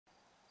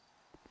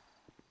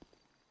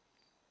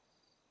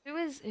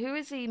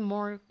is he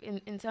more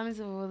in terms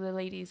of all the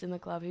ladies in the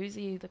club? Who's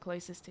he the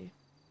closest to?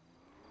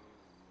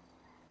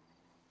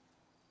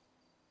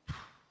 I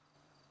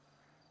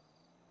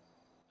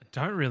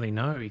don't really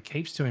know. He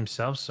keeps to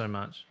himself so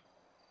much.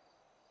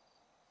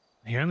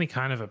 He only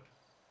kind of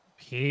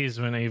appears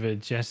when either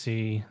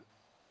Jesse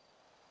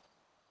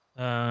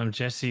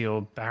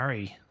or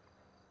Barry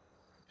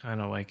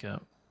kind of wake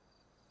up.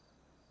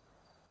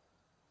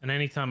 And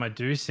anytime I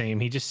do see him,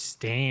 he just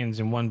stands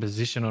in one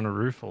position on a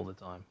roof all the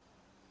time.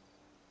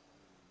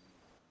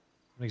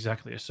 Not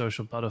exactly a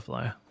social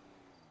butterfly.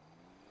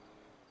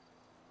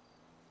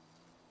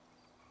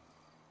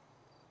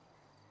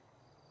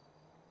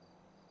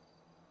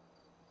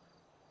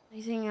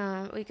 I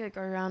think we could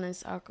go around in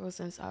circles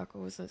and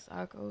circles and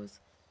circles.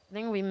 I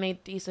think we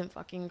made decent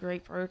fucking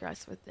great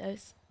progress with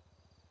this.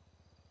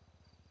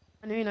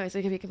 And who knows,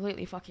 we could be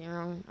completely fucking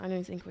wrong. I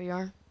don't think we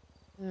are.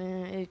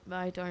 I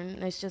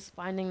don't. It's just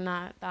finding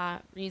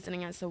that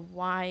reasoning as to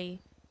why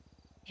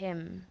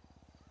him.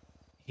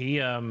 He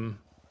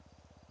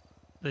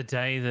the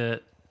day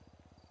that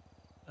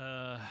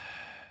so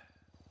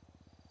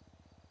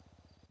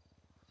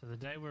the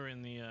day we're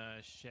in the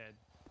shed,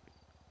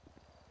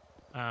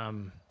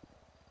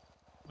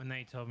 when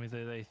they told me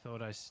that they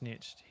thought I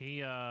snitched,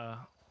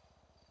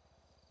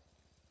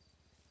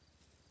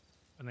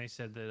 when they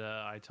said that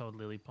I told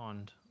Lily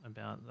Pond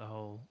about the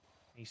whole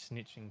me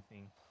snitching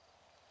thing,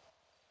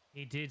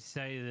 he did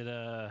say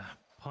that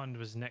Pond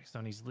was next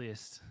on his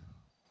list.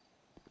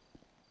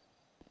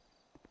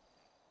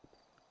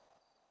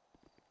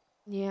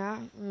 Yeah,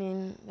 I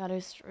mean, that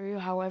is true.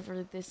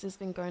 However, this has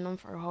been going on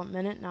for a hot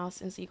minute now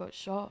since he got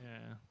shot.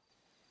 Yeah.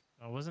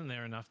 I wasn't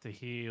there enough to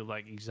hear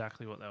like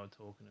exactly what they were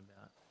talking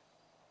about.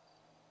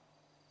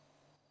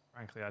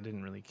 Frankly, I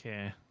didn't really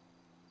care.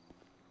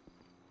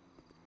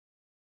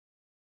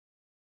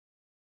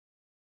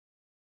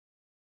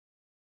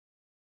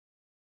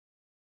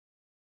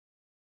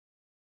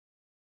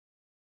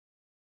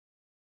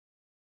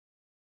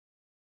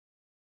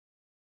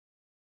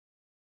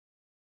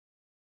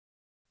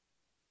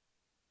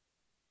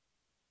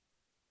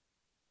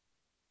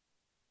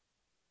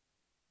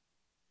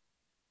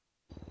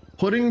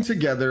 Putting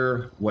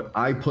together what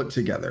I put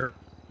together.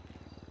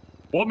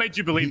 What made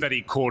you believe that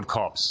he called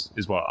cops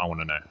is what I want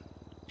to know.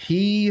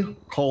 He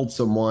called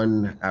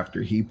someone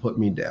after he put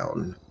me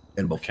down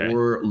and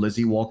before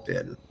Lizzie walked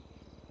in.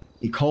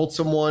 He called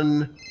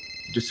someone,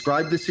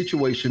 described the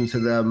situation to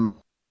them.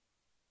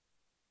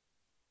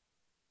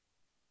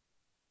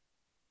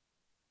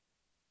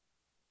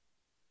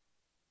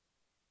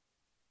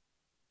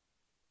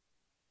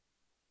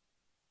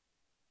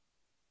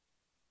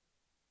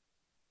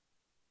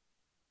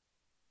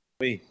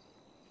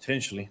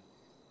 Potentially.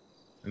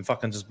 And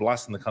fucking just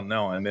blasting the cunt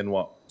now, and then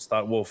what?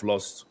 Start Wolf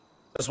lost.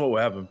 That's what will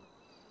happen.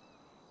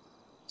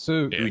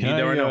 So can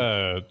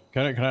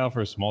I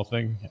offer a small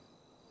thing?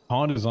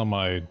 Pond is on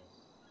my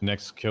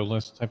next kill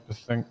list type of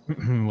thing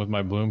with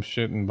my Bloom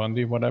shit and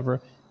Bundy, whatever.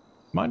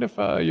 Mind if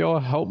y'all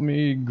help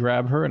me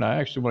grab her? And I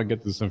actually want to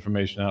get this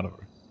information out of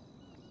her.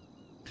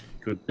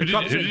 Good. Who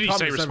did he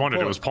say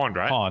responded? It was Pond,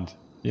 right? Pond.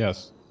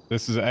 Yes.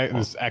 This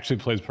actually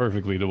plays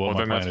perfectly to what my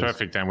plan is. Well, then that's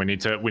perfect. Then we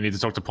need to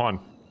talk to Pond.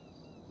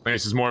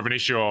 This is more of an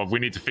issue of we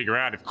need to figure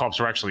out if cops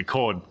are actually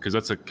called, because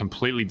that's a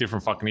completely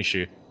different fucking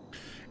issue.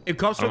 If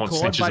cops were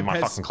called by in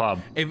my fucking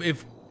club.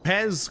 If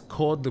Pezz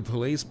called the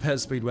police,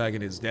 Pezz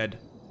Speedwagon is dead.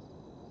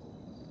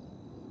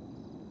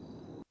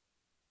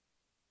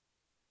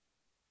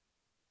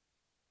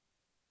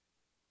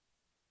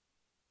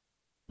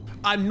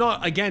 I'm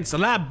not against the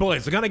lab,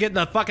 boys. We're gonna get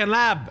the fucking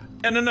lab.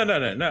 No.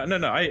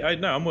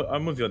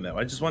 I'm with you on that.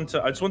 I just want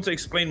to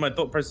explain my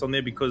thought process on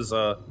there because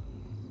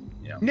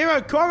yeah.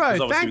 Nero Coro,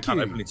 thank we can't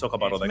openly talk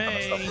about all that kind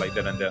of stuff like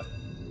that and there.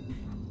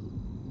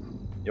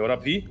 Yo, what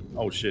up, P?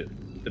 Oh shit.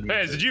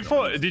 Pezz,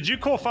 did you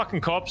call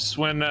fucking cops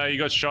when you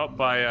got shot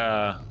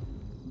by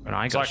when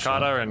I got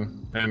Carter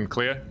and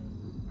Clear?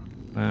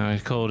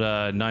 I called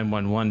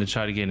 911 to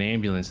try to get an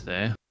ambulance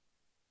there.